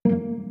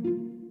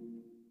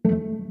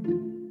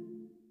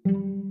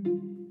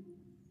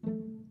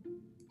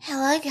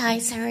Hello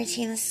guys, I'm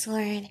Regina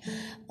Swarn.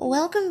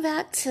 Welcome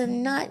back to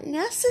not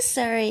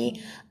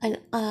necessarily an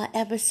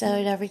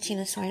episode of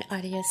Regina Swarn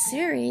audio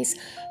series,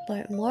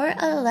 but more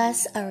or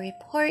less a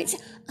report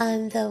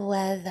on the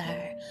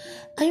weather.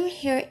 I'm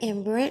here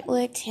in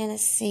Brentwood,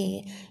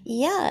 Tennessee.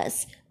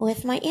 Yes,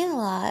 with my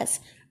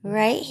in-laws.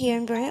 Right here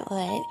in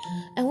Brentwood,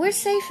 and we're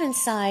safe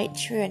inside,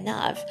 true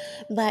enough,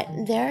 but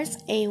there's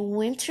a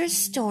winter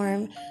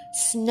storm,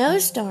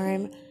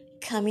 snowstorm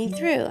coming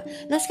through.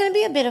 Now it's going to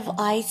be a bit of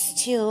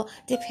ice too,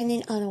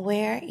 depending on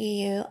where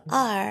you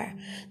are.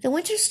 The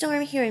winter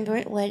storm here in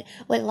Brentwood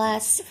would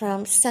last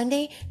from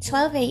Sunday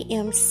 12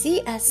 a.m.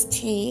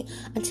 CST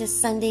until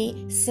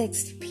Sunday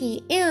 6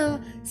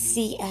 p.m.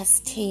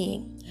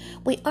 CST.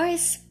 We are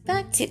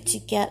expected to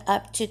get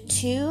up to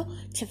 2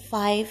 to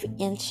 5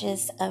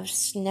 inches of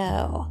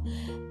snow.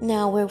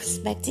 Now we're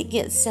expected to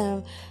get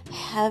some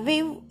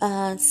heavy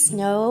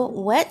snow,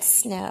 wet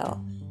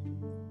snow.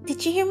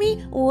 Did you hear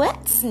me?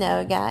 Wet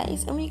snow,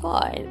 guys. Oh my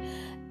God.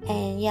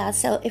 And yeah,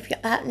 so if you're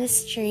out in the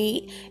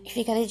street, if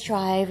you gotta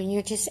drive and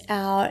you're just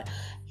out,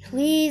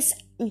 please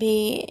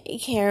be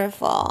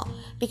careful,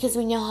 because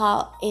we know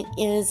how it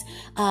is.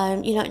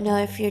 You don't know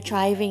if you're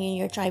driving and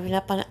you're driving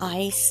up on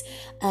ice,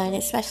 and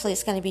especially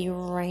it's going to be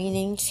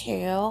raining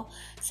too,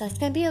 so it's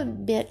going to be a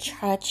bit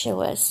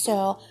treacherous.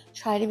 So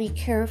try to be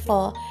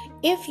careful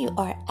if you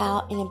are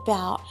out and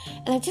about.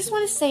 And I just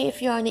want to say, if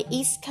you're on the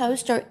East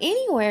Coast or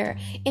anywhere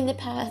in the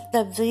path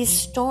of these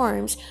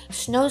storms,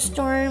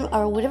 snowstorm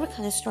or whatever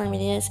kind of storm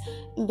it is,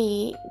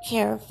 be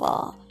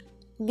careful.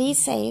 Be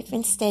safe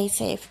and stay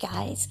safe,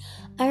 guys.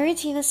 I'm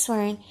Regina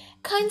Swarn.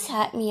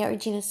 Contact me at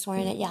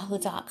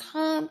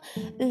reginaswarn@yahoo.com.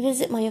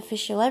 Visit my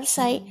official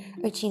website,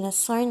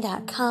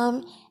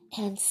 reginaswarn.com,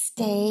 and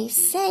stay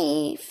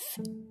safe.